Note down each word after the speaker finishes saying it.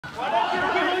Why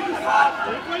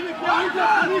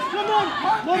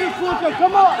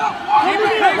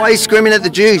are you screaming at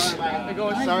the Jews?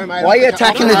 Sorry, mate. Why are you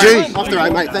attacking the Jews? Off the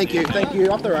road, mate. Thank you. Thank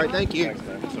you. Off the road. Thank you.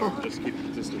 Just keep the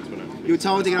distance. You were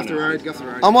told to get off the road. Get off the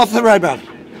road. I'm off the road, bro.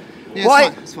 Yeah,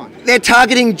 Why? It's fine. They're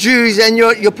targeting Jews and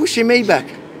you're pushing me back.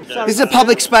 This is a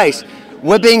public space.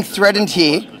 We're being threatened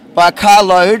here by a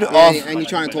carload of... And you're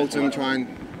trying to talk to them,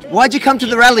 Why'd you come to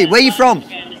the rally? Where are you from?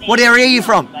 What area are you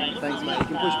from? Thanks, mate. You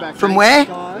can push back. From where?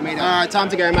 Alright, time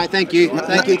to go, mate. Thank you.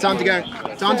 Thank you. Time to go.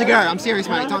 Time to go. I'm serious,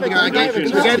 mate. Time to go. Okay.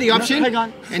 We gave the option. What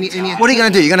are you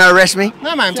going to do? You're going to arrest me?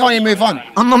 No, mate. I'm telling you to move on.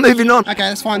 I'm not moving on. Okay,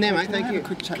 that's fine there, mate. Thank you.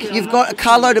 You've got a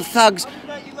carload of thugs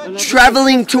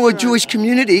travelling to a Jewish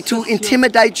community to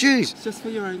intimidate Jews. Just for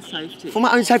your own safety. For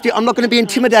my own safety, I'm not going to be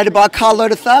intimidated by a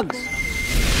carload of thugs.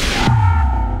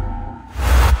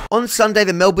 On Sunday,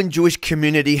 the Melbourne Jewish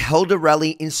community held a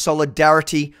rally in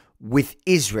solidarity with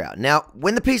Israel. Now,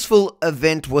 when the peaceful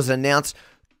event was announced,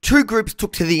 two groups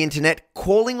took to the internet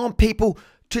calling on people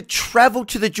to travel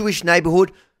to the Jewish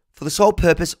neighbourhood for the sole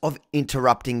purpose of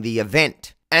interrupting the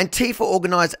event. Antifa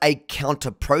organised a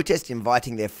counter-protest,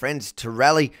 inviting their friends to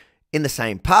rally in the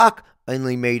same park,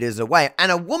 only metres away. And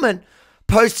a woman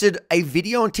posted a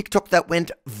video on TikTok that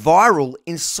went viral,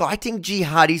 inciting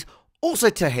jihadis also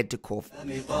to head to Caulfield.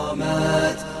 Yep,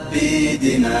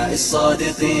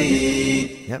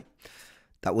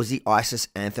 that was the ISIS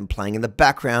anthem playing in the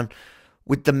background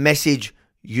with the message,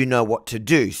 you know what to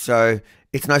do. So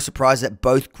it's no surprise that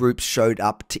both groups showed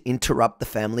up to interrupt the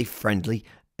family-friendly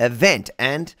event,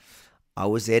 and I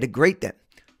was there to greet them.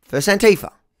 First,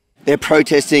 Antifa. They're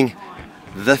protesting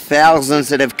the thousands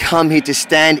that have come here to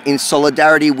stand in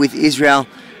solidarity with Israel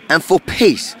and for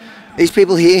peace. These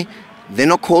people here, they're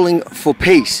not calling for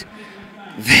peace.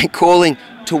 They're calling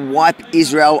to wipe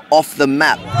Israel off the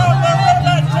map.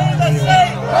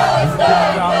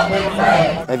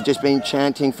 They've just been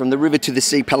chanting from the river to the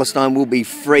sea, Palestine will be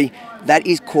free. That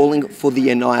is calling for the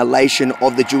annihilation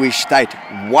of the Jewish state,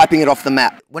 wiping it off the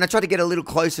map. When I tried to get a little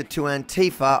closer to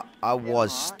Antifa, I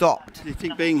was stopped. Do you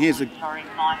think being here is a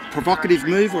provocative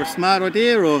move or a smart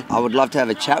idea, or? I would love to have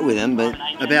a chat with them, but...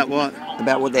 About what?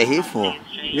 About what they're here for.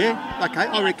 Yeah, okay,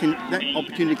 I reckon that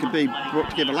opportunity could be brought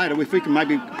together later. If we can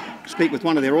maybe speak with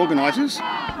one of their organisers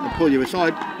and pull you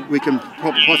aside, we can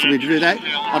possibly do that.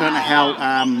 I don't know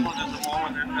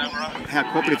how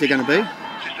cooperative they're going to be.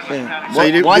 Yeah.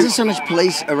 So why is there so much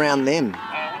police around them?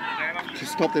 To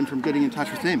stop them from getting in touch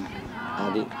with them.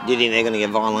 Do you think they're going to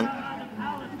get violent?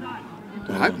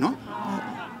 I hope not.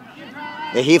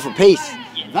 They're here for peace.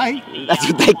 They? That's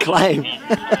what they claim.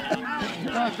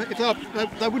 No,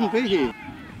 if they wouldn't be here.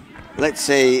 Let's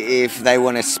see if they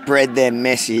want to spread their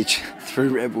message through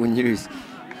Rebel News.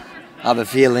 I have a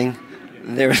feeling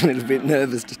they're a little bit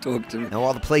nervous to talk to me. Now,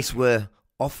 while the police were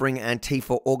offering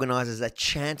Antifa organisers a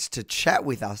chance to chat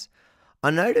with us,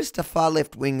 I noticed a far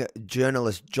left-wing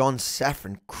journalist, John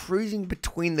Safran, cruising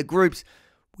between the groups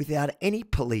without any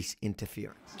police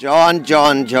interference. John,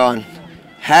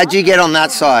 how'd you get on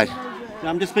that side?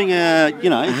 I'm just being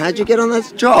How'd you get on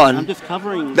that, John? I'm just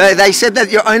covering. They said that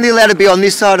you're only allowed to be on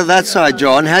this side or that side,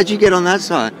 John. How'd you get on that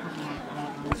side?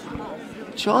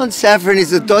 John Safran is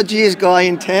the dodgiest guy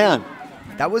in town.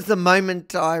 That was the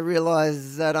moment I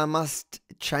realised that I must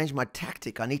change my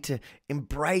tactic. I need to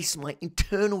embrace my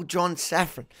internal John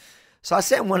Safran. So I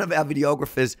sent one of our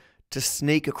videographers to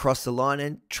sneak across the line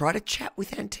and try to chat with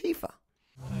Antifa.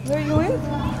 Where are you with?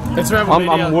 It's Rebel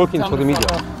Media. I'm working for the media.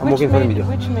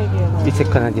 Which media? It's a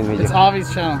Canadian media. It's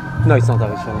Avi's channel. No, it's not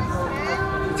Avi's channel.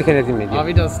 It's a Canadian media.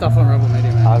 Avi does stuff on Rebel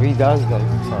Media, man. Avi does.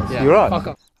 Yeah, you're right. Fuck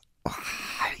up.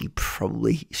 You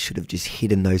probably should have just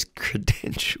hidden those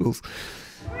credentials.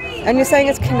 And you're saying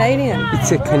it's Canadian?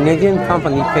 It's a Canadian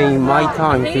company paying my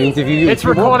time to interview you. It's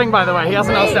recording, by the way. He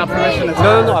hasn't asked our permission.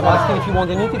 No, I'm asking if you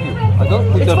want an interview. I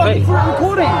don't put your face. It's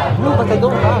recording. No, but I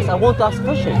don't ask. I won't ask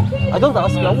questions. I don't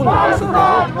ask you. I wouldn't ask.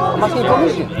 I'm asking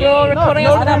permission. You're recording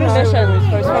us without permission.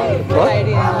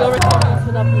 You're recording us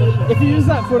without permission. If you use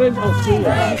that footage, I'll sue you.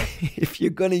 If you're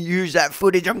going to use that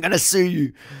footage, I'm going to sue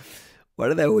you. Why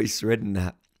do they always threaten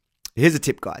that? Here's a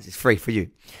tip, guys. It's free for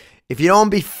you. If you don't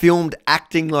want to be filmed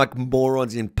acting like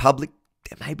morons in public,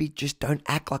 then maybe just don't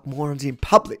act like morons in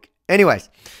public. Anyways,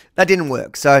 that didn't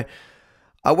work. So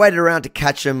I waited around to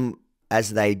catch them as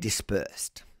they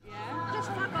dispersed.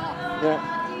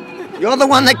 Yeah. You're the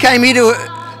one that came here to...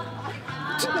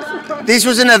 This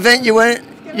was an event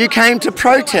you came to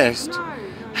protest.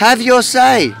 Have your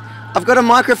say. I've got a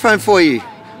microphone for you.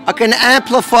 I can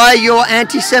amplify your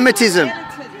anti-Semitism.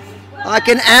 I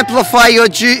can amplify your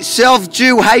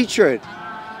self-Jew hatred.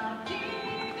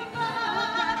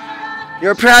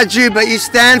 You're a proud Jew, but you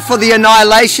stand for the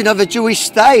annihilation of a Jewish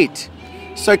state.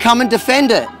 So come and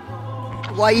defend it.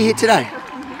 Why are you here today?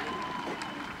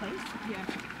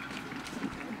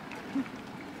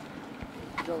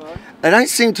 They don't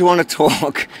seem to want to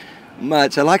talk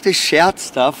much. I like to shout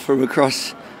stuff from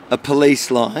across a police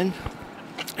line.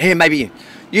 Here, maybe you.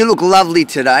 You look lovely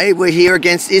today. We're here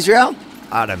against Israel.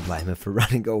 I don't blame her for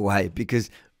running away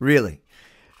because, really,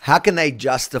 how can they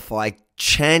justify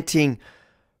chanting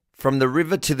from the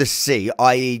river to the sea,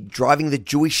 i.e. driving the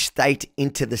Jewish state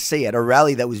into the sea at a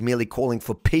rally that was merely calling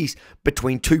for peace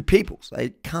between two peoples? They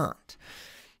can't.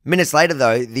 Minutes later,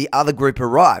 though, the other group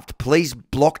arrived. Police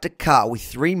blocked a car with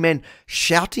 3 men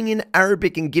shouting in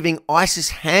Arabic and giving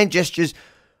ISIS hand gestures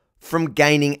from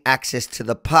gaining access to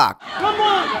the park. Come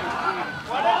on!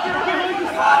 Come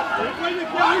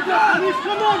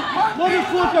on,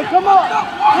 motherfucker, come on!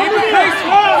 Keep it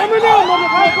peaceful!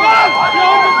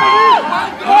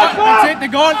 That's it, they're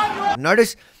gone.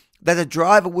 Notice that the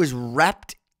driver was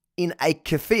wrapped in a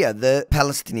keffiyeh, the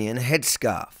Palestinian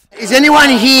headscarf. Is anyone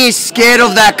here scared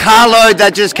of that carload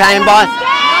that just came by?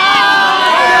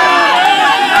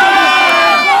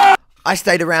 I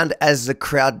stayed around as the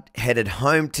crowd headed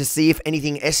home to see if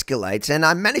anything escalates, and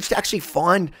I managed to actually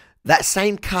find that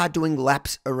same car doing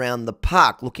laps around the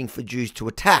park looking for Jews to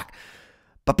attack.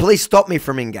 But police stopped me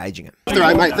from engaging it. Off the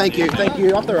road, mate. Thank you. Thank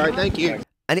you. Off the road. Thank you.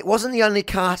 And it wasn't the only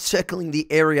car circling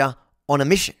the area on a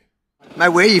mission. Mate,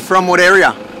 where are you from? What area?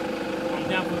 I'm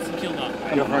down from St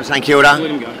Kilda. You're from St Kilda? Let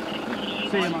him go.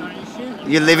 See you, mate.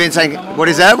 You live in St... What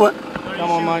is that? What? Come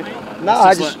on, mate. No,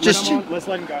 I Let's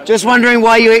let him go. just wondering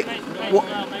why you...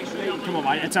 Come on,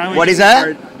 mate. It's only What is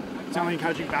that? It's only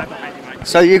encouraging bad behaviour, mate.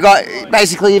 So you got...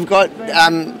 Basically, you've got,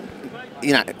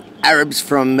 you know, Arabs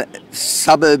from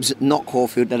suburbs, not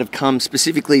Caulfield, that have come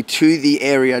specifically to the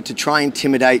area to try and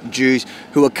intimidate Jews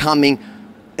who are coming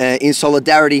in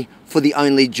solidarity for the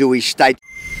only Jewish state.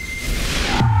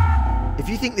 If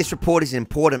you think this report is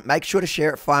important, make sure to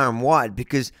share it far and wide,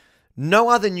 because no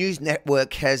other news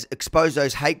network has exposed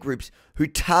those hate groups who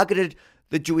targeted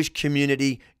the Jewish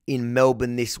community in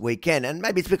Melbourne this weekend. And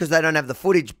maybe it's because they don't have the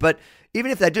footage, but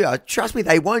even if they do, trust me,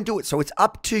 they won't do it. So it's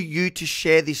up to you to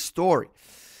share this story.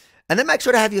 And then make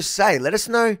sure to have your say. Let us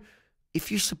know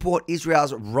if you support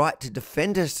Israel's right to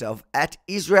defend herself at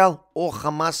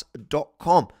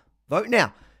israelorhamas.com. Vote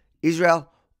now,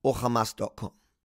 israelorhamas.com.